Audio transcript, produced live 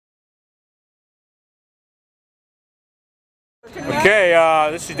Okay,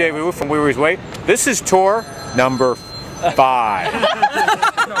 this is David Wu from Weaver's Way. This is tour number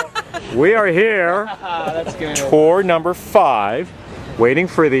 5. We are here, tour number 5, waiting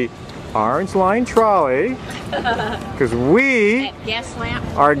for the Orange Line trolley, because we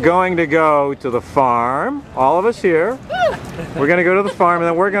are going to go to the farm, all of us here. We're going to go to the farm and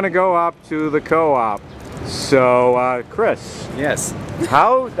then we're going to go up to the co-op. So, Chris. Yes.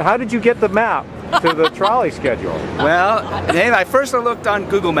 How did you get the map to the trolley schedule? Well, I first looked on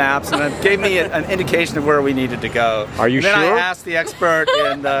Google Maps and it gave me an indication of where we needed to go. Are you sure? Then I asked the expert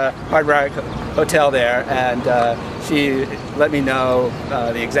in the Hard Rock Hotel there, and she let me know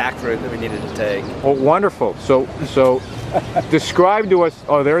the exact route that we needed to take. Oh, wonderful. So describe to us.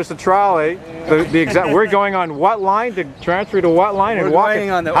 Oh, there's the trolley. The exact. We're going on what line to transfer to what line and walking? We're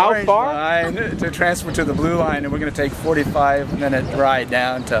going on the how orange far? line to transfer to the blue line, and we're going to take 45-minute ride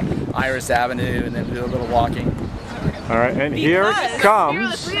down to Iris Avenue and then do a little walking. All right, and here it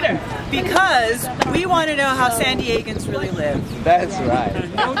comes. Because we want to know how San Diegans really live. That's right.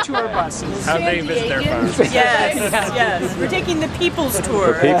 No tour buses. How they visit their farms. Yes, yes. We're taking the People's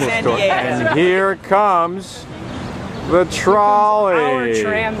Tour of San Diego. And here comes the trolley. Our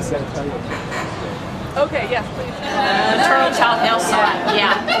transit. Okay, yes, please. Turtle Child Elside.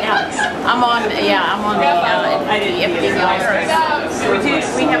 Yeah. I'm on the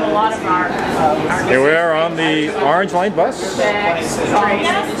we have a lot of our Here we are on the Orange Line bus.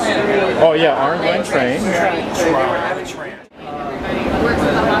 Oh yeah, Orange Line train. Works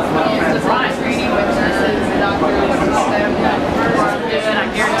at the hospital. It's design training with nurses and doctors and stuff. And I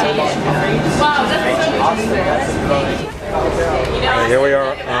guarantee you. Wow, that's Here we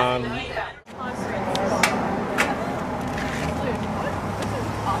are on.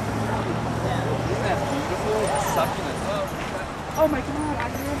 Oh my God,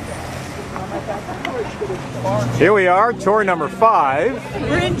 Here we are, tour number 5.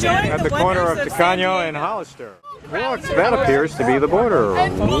 We're enjoying at the corner of Tacano and Hollister. Well, that appears to be the border,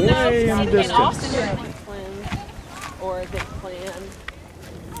 way in the distance.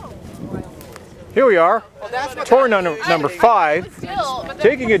 Here we are, tour number 5,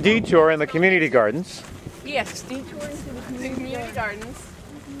 taking a detour in the community gardens. Yes, detour into the community gardens.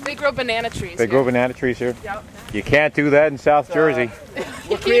 They grow banana trees. They grow banana trees here? Yep. You can't do that in South Jersey.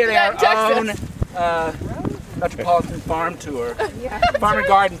 We're creating our own metropolitan farm tour, farm and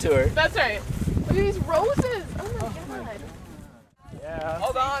garden tour. That's right. Look at these roses. Oh my God. Yeah.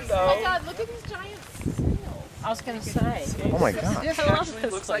 Hold on though. Oh God, look at these giant snails. I was going to say. Oh my God. This actually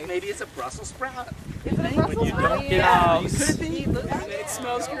looks like maybe it's a Brussels sprout. Is it a Brussels sprout? Yeah. You Could be. it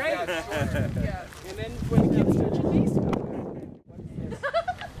smells great. Yeah. And then when the kids touch your face,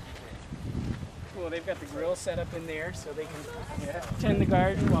 Well, they've got the grill set up in there so they can tend the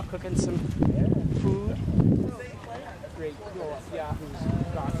garden while cooking some food. Great cool Yahoo's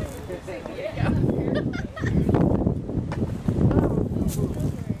rocking.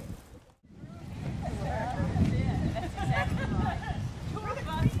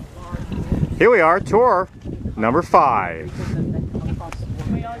 Here we are, tour number 5.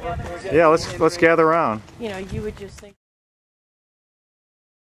 Yeah, let's gather around. You know, you would just think.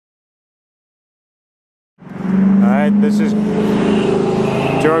 Alright, this is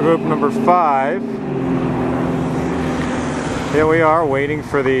tour group number 5. Here we are waiting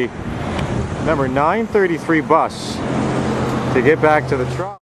for the number 933 bus to get back to the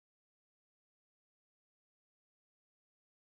trolley.